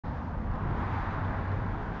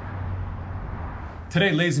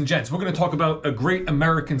Today, ladies and gents, we're going to talk about a great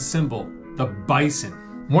American symbol, the bison.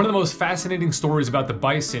 One of the most fascinating stories about the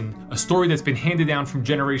bison, a story that's been handed down from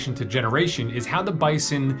generation to generation, is how the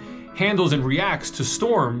bison handles and reacts to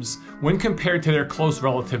storms when compared to their close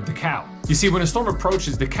relative, the cow. You see, when a storm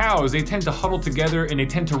approaches, the cows, they tend to huddle together and they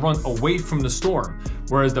tend to run away from the storm,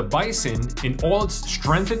 whereas the bison, in all its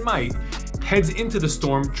strength and might, heads into the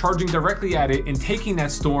storm, charging directly at it and taking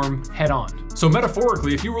that storm head on. So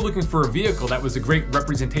metaphorically, if you were looking for a vehicle that was a great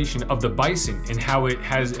representation of the bison and how it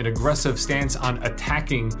has an aggressive stance on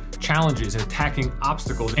attacking challenges and attacking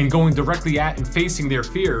obstacles and going directly at and facing their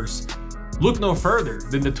fears, look no further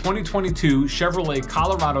than the 2022 Chevrolet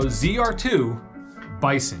Colorado Zr2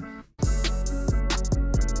 Bison.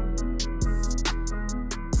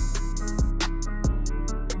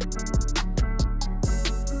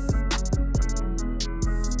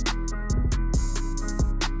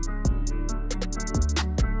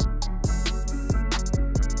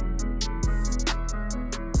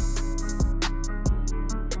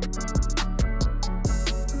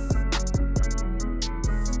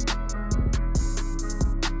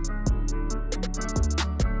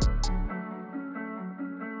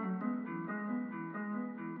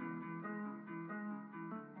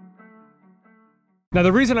 Now,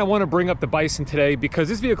 the reason I want to bring up the Bison today, because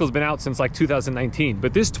this vehicle's been out since like 2019,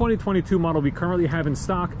 but this 2022 model we currently have in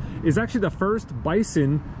stock is actually the first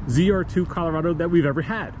Bison Zr2 Colorado that we've ever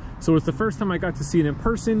had. So it's the first time I got to see it in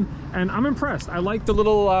person, and I'm impressed. I like the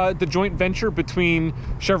little, the joint venture between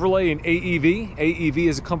Chevrolet and AEV. AEV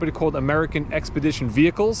is a company called American Expedition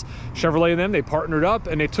Vehicles. Chevrolet and them, they partnered up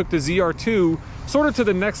and they took the Zr2 sort of to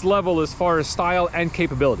the next level as far as style and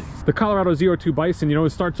capability. The Colorado Zr2 Bison, you know,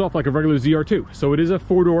 it starts off like a regular Zr2. So it is a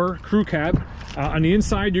four-door crew cab. On the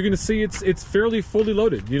inside, you're going to see it's fairly fully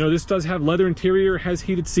loaded. You know, this does have leather interior, has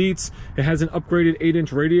heated seats, it has an upgraded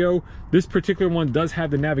 8-inch radio. This particular one does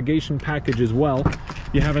have the navigation package as well.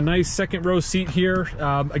 You have a nice second row seat here.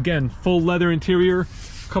 Again, full leather interior,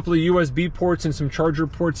 a couple of USB ports and some charger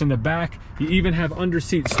ports in the back. You even have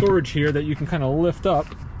under-seat storage here that you can kind of lift up.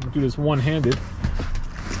 I'll do this one-handed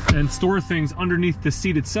and store things underneath the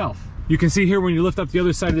seat itself. You can see here when you lift up the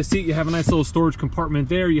other side of the seat, you have a nice little storage compartment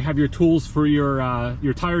there. You have your tools for your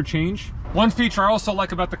tire change. One feature I also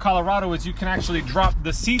like about the Colorado is you can actually drop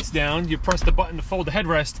the seats down. You press the button to fold the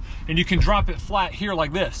headrest and you can drop it flat here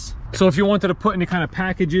like this. So if you wanted to put any kind of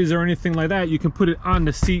packages or anything like that, you can put it on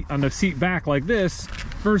the seat back like this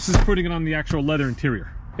versus putting it on the actual leather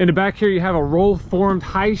interior. In the back here, you have a roll-formed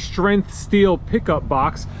high-strength steel pickup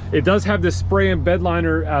box. It does have the spray and bed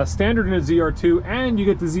liner standard in a Zr2, and you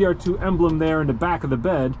get the Zr2 emblem there in the back of the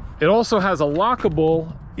bed. It also has a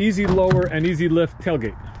lockable, easy lower and easy lift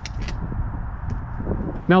tailgate.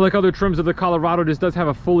 Now, like other trims of the Colorado, this does have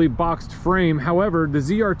a fully boxed frame. However, the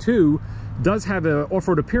Zr2 does have an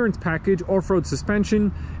off-road appearance package, off-road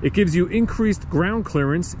suspension. It gives you increased ground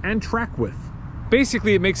clearance and track width.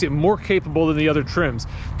 Basically, it makes it more capable than the other trims.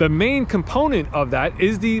 The main component of that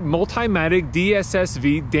is the Multimatic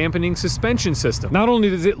DSSV dampening suspension system. Not only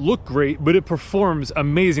does it look great, but it performs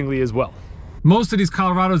amazingly as well. Most of these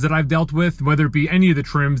Colorados that I've dealt with, whether it be any of the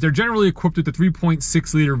trims, they're generally equipped with the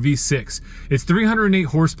 3.6 liter V6. It's 308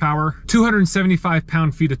 horsepower, 275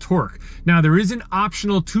 pound-feet of torque. Now, there is an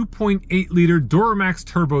optional 2.8 liter Duramax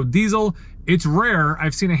turbo diesel. It's rare.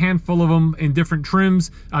 I've seen a handful of them in different trims.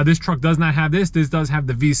 This truck does not have this. This does have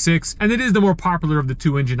the V6, and it is the more popular of the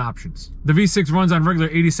two engine options. The V6 runs on regular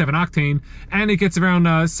 87 octane, and it gets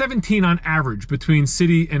around 17 on average between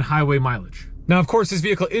city and highway mileage. Now, of course, this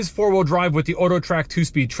vehicle is four-wheel drive with the AutoTrack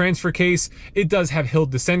 2-speed transfer case. It does have hill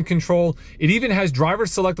descent control. It even has driver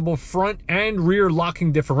selectable front and rear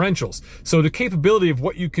locking differentials. So the capability of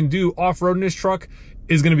what you can do off-road in this truck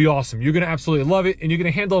is going to be awesome. You're going to absolutely love it, and you're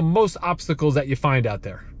going to handle most obstacles that you find out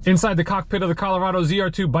there. Inside the cockpit of the Colorado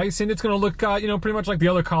Zr2 Bison, it's going to look, you know, pretty much like the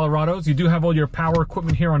other Colorados. You do have all your power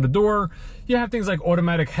equipment here on the door. You have things like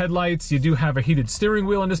automatic headlights. You do have a heated steering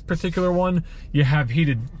wheel in this particular one. You have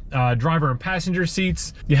heated driver and passenger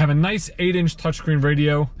seats. You have a nice 8-inch touchscreen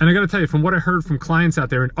radio. And I got to tell you, from what I heard from clients out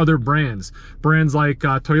there and other brands like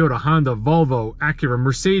Toyota, Honda, Volvo, Acura,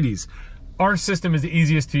 Mercedes, our system is the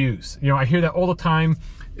easiest to use. You know, I hear that all the time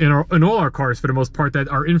in all our cars for the most part, that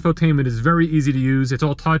our infotainment is very easy to use. It's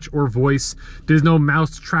all touch or voice. There's no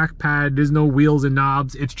mouse trackpad. There's no wheels and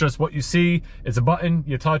knobs. It's just what you see. It's a button,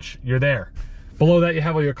 you touch, you're there. Below that, you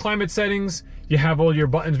have all your climate settings. You have all your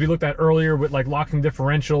buttons we looked at earlier with like locking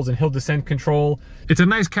differentials and hill descent control. It's a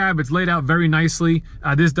nice cab. It's laid out very nicely.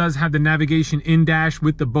 This does have the navigation in-dash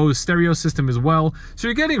with the Bose stereo system as well. So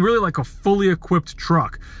you're getting really like a fully equipped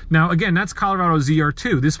truck. Now, again, that's Colorado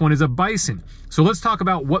ZR2. This one is a Bison. So let's talk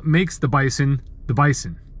about what makes the Bison the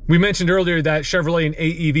Bison. We mentioned earlier that Chevrolet and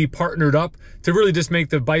AEV partnered up to really just make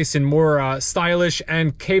the Bison more stylish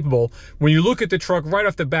and capable. When you look at the truck right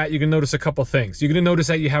off the bat, you can notice a couple things. You're going to notice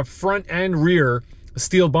that you have front and rear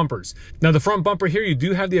steel bumpers. Now the front bumper here, you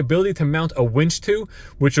do have the ability to mount a winch to,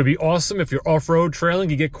 which would be awesome if you're off-road trailing,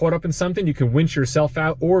 you get caught up in something, you can winch yourself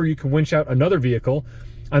out, or you can winch out another vehicle.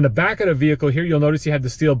 On the back of the vehicle here, you'll notice you have the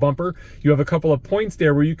steel bumper. You have a couple of points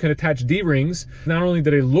there where you can attach D-rings. Not only do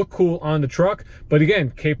they look cool on the truck, but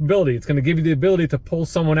again, capability. It's going to give you the ability to pull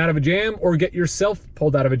someone out of a jam or get yourself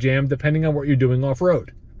pulled out of a jam, depending on what you're doing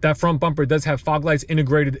off-road. That front bumper does have fog lights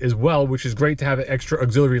integrated as well, which is great to have extra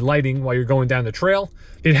auxiliary lighting while you're going down the trail.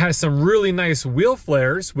 It has some really nice wheel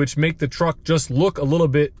flares, which make the truck just look a little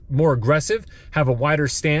bit more aggressive, have a wider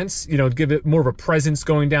stance, you know, give it more of a presence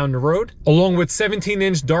going down the road, along with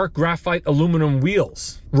 17-inch dark graphite aluminum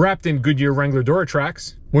wheels wrapped in Goodyear Wrangler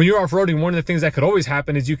Duratrax. When you're off-roading, one of the things that could always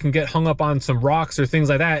happen is you can get hung up on some rocks or things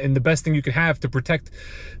like that, and the best thing you can have to protect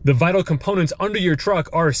the vital components under your truck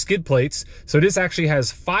are skid plates. So this actually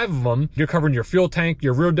has 5 of them. You're covering your fuel tank,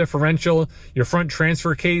 your rear differential, your front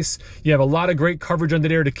transfer case. You have a lot of great coverage under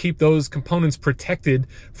there to keep those components protected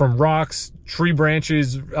from rocks, tree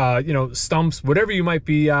branches, you know, stumps, whatever you might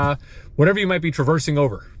be traversing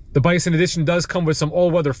over. The Bison Edition does come with some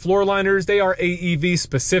all-weather floor liners. They are AEV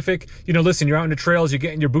specific. You know, listen, you're out in the trails, you're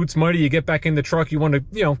getting your boots muddy, you get back in the truck, you want to,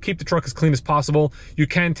 you know, keep the truck as clean as possible. You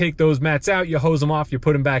can take those mats out, you hose them off, you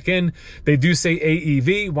put them back in. They do say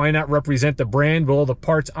AEV. Why not represent the brand with all the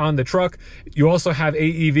parts on the truck? You also have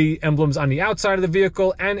AEV emblems on the outside of the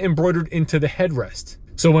vehicle and embroidered into the headrest.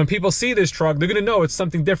 So when people see this truck, they're going to know it's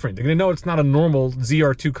something different. They're going to know it's not a normal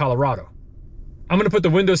ZR2 Colorado. I'm going to put the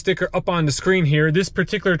window sticker up on the screen here. This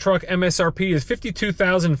particular truck MSRP is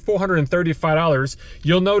 $52,435.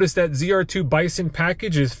 You'll notice that ZR2 Bison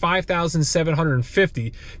package is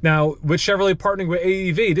 $5,750. Now, with Chevrolet partnering with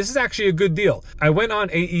AEV, this is actually a good deal. I went on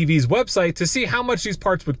AEV's website to see how much these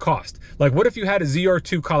parts would cost. Like, what if you had a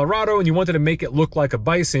ZR2 Colorado and you wanted to make it look like a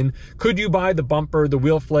Bison? Could you buy the bumper, the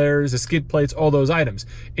wheel flares, the skid plates, all those items?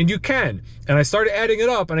 And you can. And I started adding it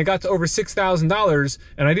up and I got to over $6,000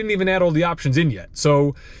 and I didn't even add all the options in yet.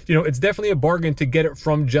 So, you know, it's definitely a bargain to get it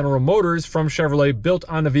from General Motors, from Chevrolet, built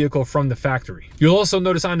on the vehicle from the factory. You'll also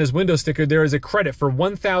notice on this window sticker, there is a credit for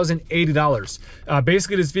 $1,080.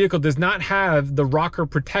 Basically, this vehicle does not have the rocker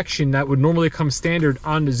protection that would normally come standard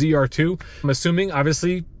on the ZR2. I'm assuming,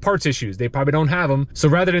 obviously, parts issues. They probably don't have them. So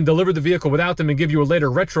rather than deliver the vehicle without them and give you a later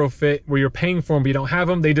retrofit where you're paying for them but you don't have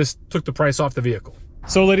them, they just took the price off the vehicle.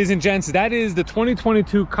 So ladies and gents, that is the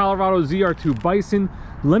 2022 Colorado ZR2 Bison.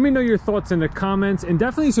 Let me know your thoughts in the comments, and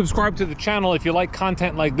definitely subscribe to the channel if you like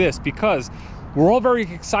content like this, because we're all very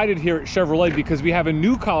excited here at Chevrolet because we have a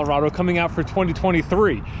new Colorado coming out for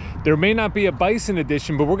 2023. There may not be a Bison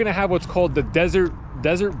edition, but we're going to have what's called the Desert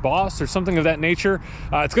Boss or something of that nature.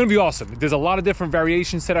 It's going to be awesome. There's a lot of different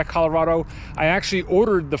variations to that Colorado. I actually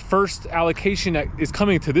ordered the first allocation that is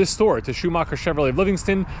coming to this store, to Schumacher Chevrolet of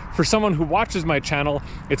Livingston. For someone who watches my channel,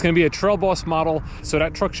 it's going to be a Trail Boss model, so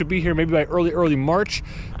that truck should be here maybe by early March.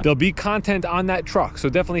 There'll be content on that truck, so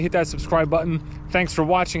definitely hit that subscribe button. Thanks for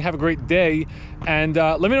watching. Have a great day, and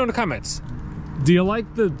let me know in the comments. Do you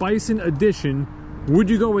like the Bison edition?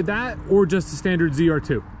 Would you go with that or just the standard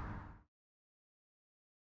ZR2?